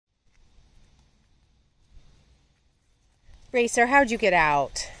Racer, how'd you get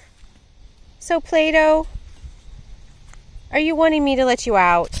out? So, Plato, are you wanting me to let you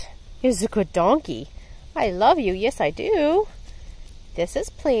out? He's a good donkey. I love you. Yes, I do. This is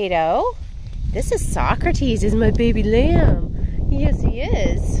Plato. This is Socrates, is my baby lamb. Yes, he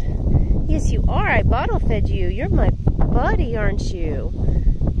is. Yes, you are. I bottle fed you. You're my buddy, aren't you?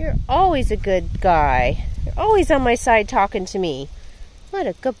 You're always a good guy. You're always on my side talking to me. What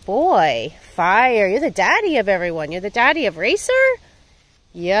a good boy. Fire. You're the daddy of everyone. You're the daddy of Racer?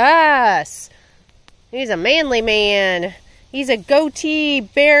 Yes. He's a manly man. He's a goatee,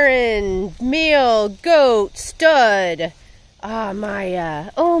 baron, male, goat, stud. Ah,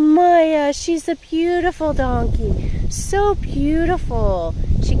 Maya. Oh, Maya. She's a beautiful donkey. So beautiful.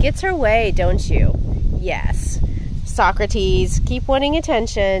 She gets her way, don't you? Yes. Socrates, keep wanting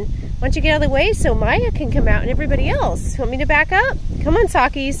attention. Why don't you get out of the way so Maya can come out and everybody else? Want me to back up? Come on,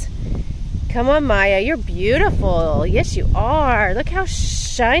 Sockies. Come on, Maya. You're beautiful. Yes, you are. Look how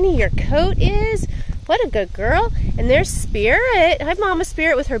shiny your coat is. What a good girl. And there's Spirit. Hi, Mama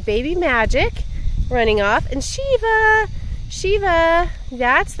Spirit with her baby Magic running off. And Shiva. Shiva,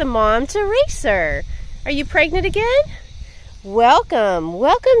 that's the mom to Racer. Are you pregnant again? Welcome.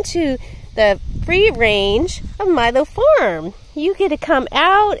 Welcome to the free range of Milo Farm. You get to come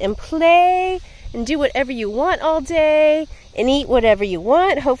out and play and do whatever you want all day and eat whatever you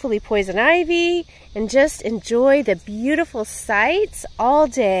want, hopefully poison ivy, and just enjoy the beautiful sights all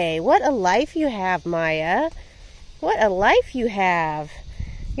day. What a life you have, Maya. What a life you have.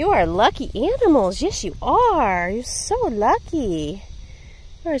 You are lucky animals. Yes, you are. You're so lucky.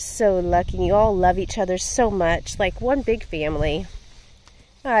 You're so lucky. You all love each other so much, like one big family.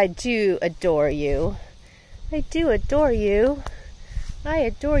 I do adore you. I do adore you. I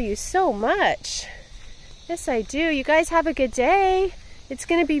adore you so much. Yes, I do. You guys have a good day. It's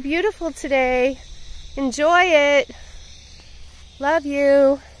going to be beautiful today. Enjoy it. Love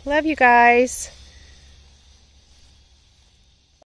you. Love you guys.